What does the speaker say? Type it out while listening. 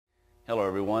Hello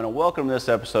everyone, and welcome to this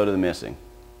episode of The Missing.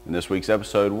 In this week's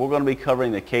episode, we're going to be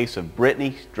covering the case of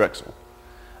Brittanee Drexel,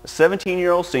 a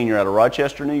 17-year-old senior out of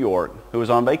Rochester, New York, who was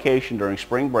on vacation during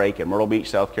spring break at Myrtle Beach,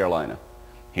 South Carolina.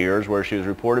 Here's where she was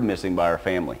reported missing by her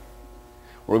family.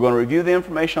 We're going to review the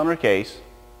information on her case,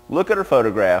 look at her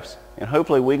photographs, and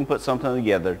hopefully we can put something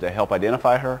together to help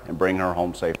identify her and bring her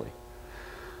home safely.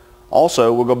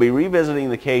 Also, we're going to be revisiting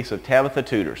the case of Tabitha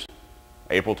Tuders.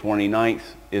 April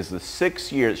 29th is the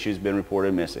 6th year that she's been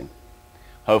reported missing.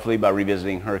 Hopefully by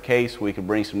revisiting her case, we can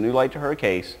bring some new light to her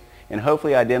case and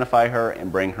hopefully identify her and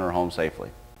bring her home safely.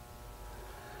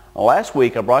 Last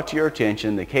week I brought to your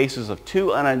attention the cases of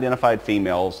 2 unidentified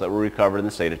females that were recovered in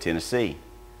the state of Tennessee.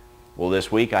 Well,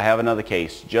 this week I have another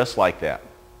case just like that.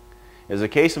 It is a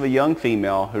case of a young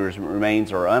female whose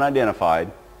remains are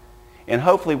unidentified, and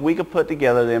hopefully we can put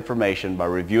together the information by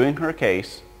reviewing her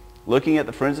case, looking at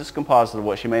the forensics composite of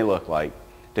what she may look like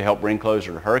to help bring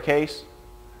closure to her case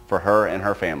for her and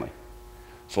her family.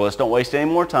 So let's don't waste any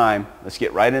more time. Let's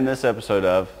get right into this episode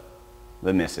of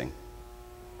The Missing.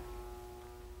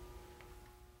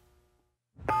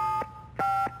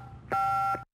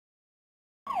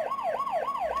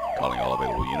 Calling all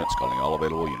available units, calling all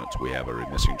available units. We have a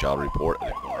missing child report at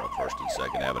the corner of 1st and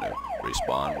 2nd Avenue.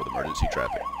 Respond with emergency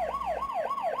traffic.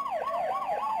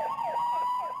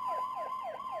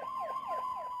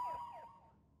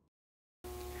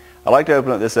 I'd like to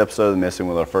open up this episode of The Missing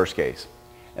with our first case.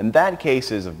 And that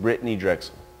case is of Brittanee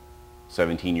Drexel,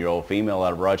 17-year-old female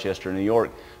out of Rochester, New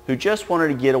York, who just wanted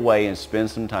to get away and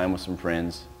spend some time with some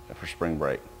friends for spring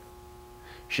break.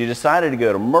 She decided to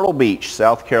go to Myrtle Beach,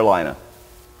 South Carolina.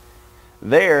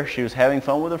 There, she was having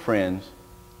fun with her friends,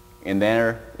 and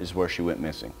there is where she went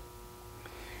missing.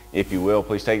 If you will,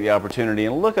 please take the opportunity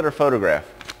and look at her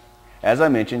photograph. As I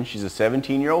mentioned, she's a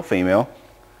 17-year-old female,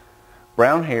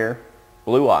 brown hair,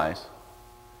 blue eyes,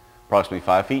 approximately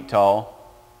 5 feet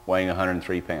tall, weighing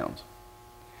 103 pounds.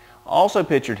 Also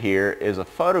pictured here is a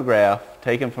photograph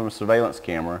taken from a surveillance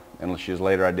camera, and she was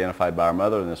later identified by her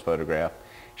mother in this photograph.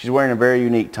 She's wearing a very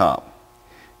unique top.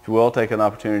 If you will, take an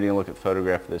opportunity and look at the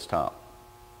photograph of this top.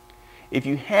 If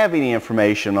you have any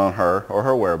information on her or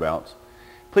her whereabouts,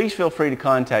 please feel free to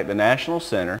contact the National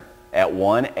Center at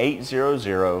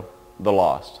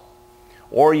 1-800-THE-LOST.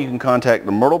 Or you can contact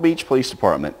the Myrtle Beach Police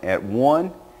Department at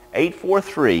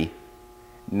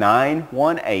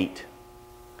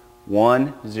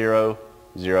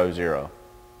 1-843-918-1000.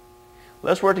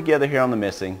 Let's work together here on The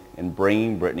Missing and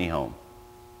bringing Brittanee home.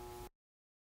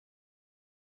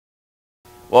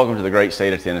 Welcome to the great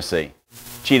state of Tennessee,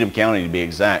 Cheatham County to be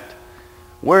exact.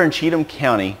 We're in Cheatham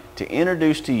County to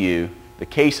introduce to you the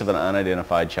case of an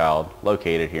unidentified child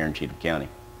located here in Cheatham County.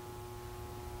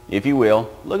 If you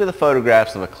will, look at the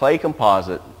photographs of a clay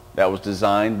composite that was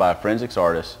designed by a forensics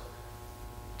artist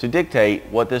to dictate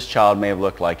what this child may have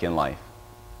looked like in life.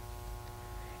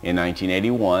 In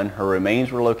 1981, her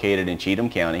remains were located in Cheatham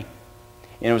County,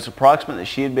 and it was approximate that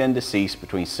she had been deceased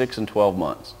between 6 and 12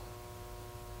 months.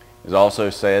 It is also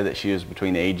said that she was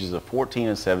between the ages of 14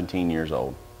 and 17 years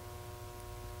old.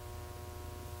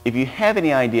 If you have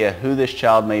any idea who this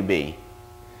child may be,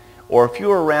 or if you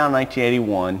were around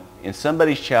 1981 and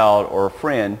somebody's child or a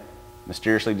friend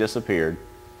mysteriously disappeared,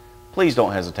 please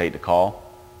don't hesitate to call.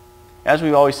 As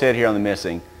we've always said here on The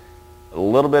Missing, a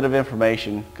little bit of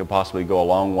information could possibly go a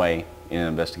long way in an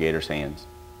investigator's hands.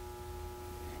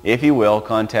 If you will,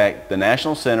 contact the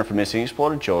National Center for Missing and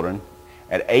Exploited Children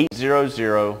at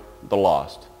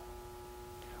 800-THE-LOST.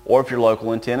 Or if you're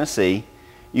local in Tennessee,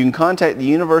 you can contact the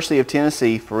University of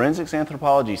Tennessee Forensics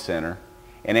Anthropology Center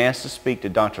and ask to speak to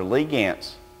Dr. Lee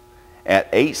Gantz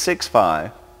at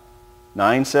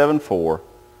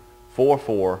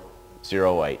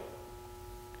 865-974-4408.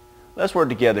 Let's work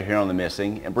together here on The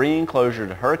Missing and bring closure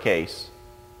to her case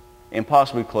and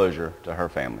possibly closure to her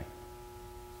family.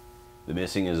 The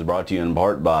Missing is brought to you in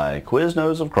part by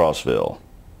Quiznos of Crossville.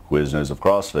 Quiznos of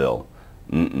Crossville.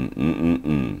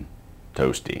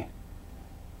 Toasty.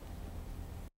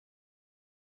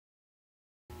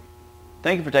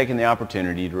 Thank you for taking the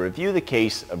opportunity to review the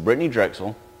case of Brittanee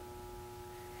Drexel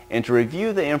and to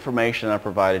review the information I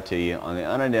provided to you on the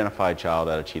unidentified child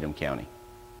out of Cheatham County.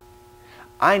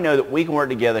 I know that we can work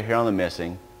together here on The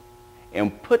Missing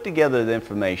and put together the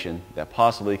information that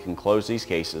possibly can close these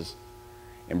cases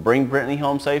and bring Brittanee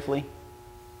home safely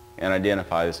and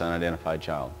identify this unidentified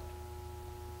child.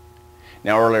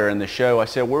 Now, earlier in the show I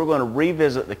said we were going to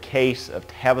revisit the case of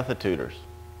Tabitha Tuders.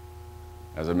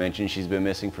 As I mentioned, she's been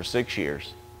missing for 6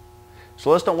 years.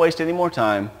 So let's don't waste any more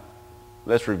time.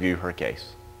 Let's review her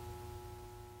case.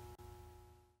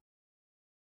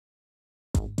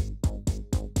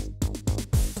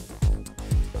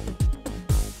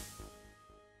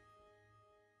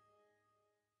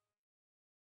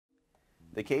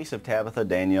 The case of Tabitha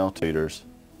Danielle Tuders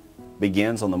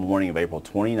begins on the morning of April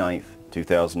 29,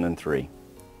 2003,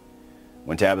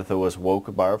 when Tabitha was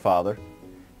woke by her father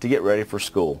to get ready for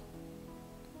school.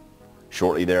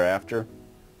 Shortly thereafter,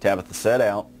 Tabitha set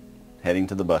out, heading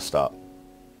to the bus stop.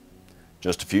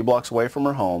 Just a few blocks away from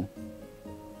her home,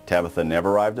 Tabitha never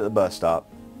arrived at the bus stop,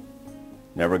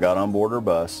 never got on board her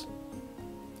bus,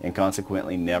 and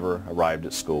consequently never arrived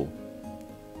at school.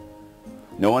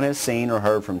 No one has seen or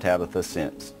heard from Tabitha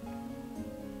since.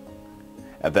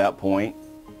 At that point,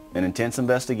 an intense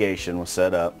investigation was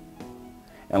set up,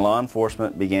 and law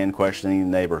enforcement began questioning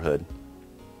the neighborhood.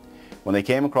 When they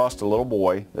came across a little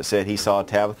boy that said he saw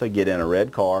Tabitha get in a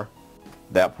red car,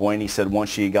 at that point he said once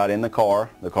she got in the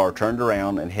car turned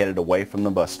around and headed away from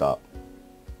the bus stop.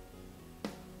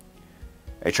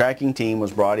 A tracking team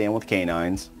was brought in with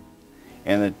canines,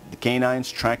 and the canines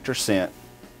tracked her scent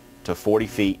to 40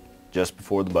 feet just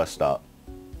before the bus stop.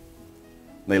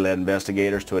 They led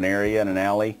investigators to an area in an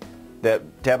alley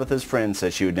that Tabitha's friend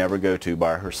said she would never go to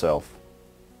by herself.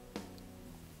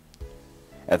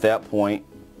 At that point,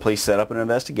 police set up an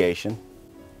investigation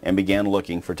and began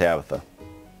looking for Tabitha.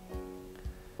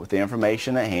 With the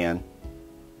information at hand,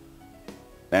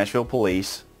 Nashville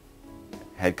police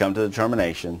had come to the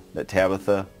determination that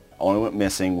Tabitha only went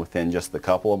missing within just the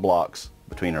couple of blocks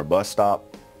between her bus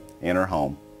stop and her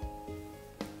home.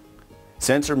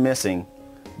 Since her missing,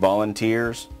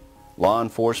 volunteers, law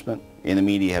enforcement, and the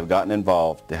media have gotten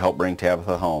involved to help bring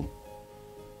Tabitha home.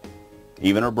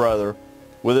 Even her brother,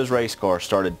 with his race car,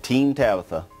 started Team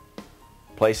Tabitha,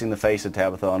 placing the face of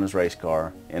Tabitha on his race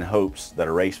car in hopes that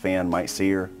a race fan might see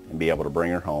her and be able to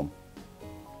bring her home.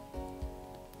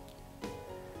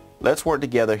 Let's work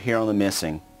together here on The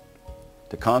Missing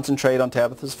to concentrate on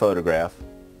Tabitha's photograph,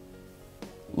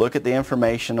 look at the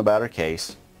information about her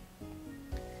case,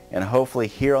 and hopefully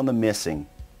here on The Missing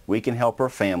we can help her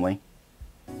family,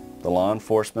 the law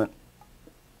enforcement,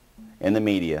 and the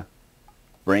media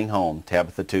bring home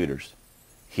Tabitha Tuders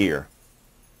here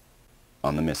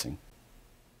on The Missing.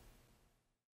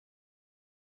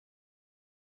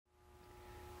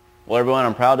 Well, everyone,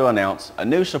 I'm proud to announce a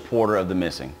new supporter of The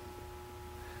Missing.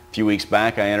 A few weeks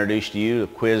back I introduced to you the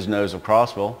Quiznos of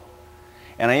Crossville,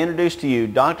 and I introduced to you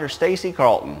Dr. Stacy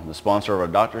Carlton, the sponsor of our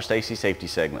Dr. Stacy Safety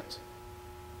segments.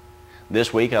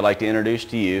 This week I'd like to introduce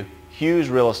to you Hughes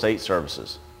Real Estate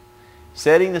Services,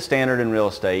 setting the standard in real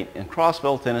estate in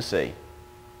Crossville, Tennessee.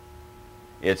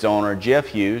 Its owner, Jeff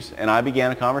Hughes, and I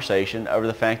began a conversation over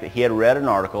the fact that he had read an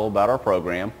article about our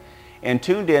program and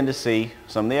tuned in to see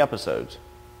some of the episodes.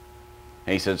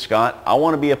 And he said, "Scott, I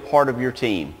want to be a part of your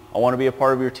team. I want to be a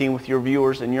part of your team with your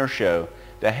viewers and your show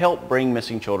to help bring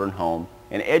missing children home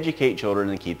and educate children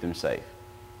and keep them safe."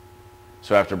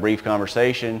 So after a brief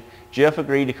conversation, Jeff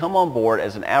agreed to come on board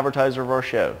as an advertiser of our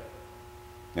show.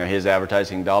 Now, his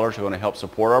advertising dollars are going to help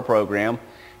support our program,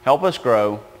 help us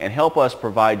grow, and help us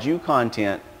provide you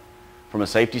content from a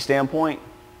safety standpoint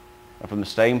and from the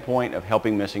standpoint of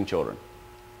helping missing children.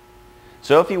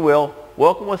 So if you will,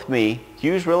 welcome with me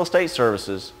Hughes Real Estate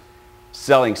Services,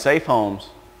 selling safe homes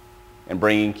and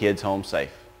bringing kids home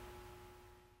safe.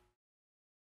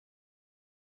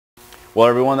 Well,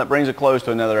 everyone, that brings a close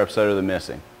to another episode of The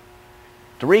Missing.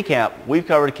 To recap, we've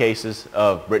covered cases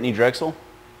of Brittanee Drexel,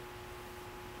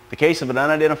 the case of an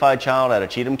unidentified child out of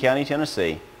Cheatham County,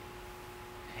 Tennessee,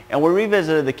 and we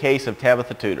revisited the case of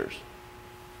Tabitha Tuders.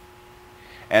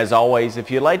 As always, if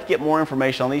you'd like to get more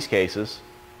information on these cases,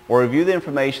 or review the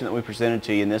information that we presented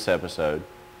to you in this episode,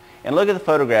 and look at the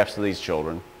photographs of these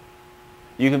children,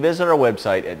 you can visit our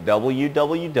website at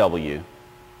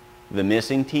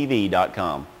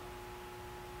www.themissingtv.com.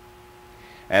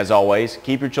 As always,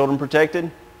 keep your children protected,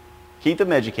 keep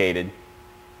them educated,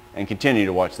 and continue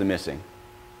to watch The Missing.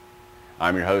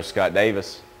 I'm your host, Scott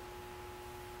Davis.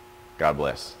 God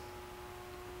bless.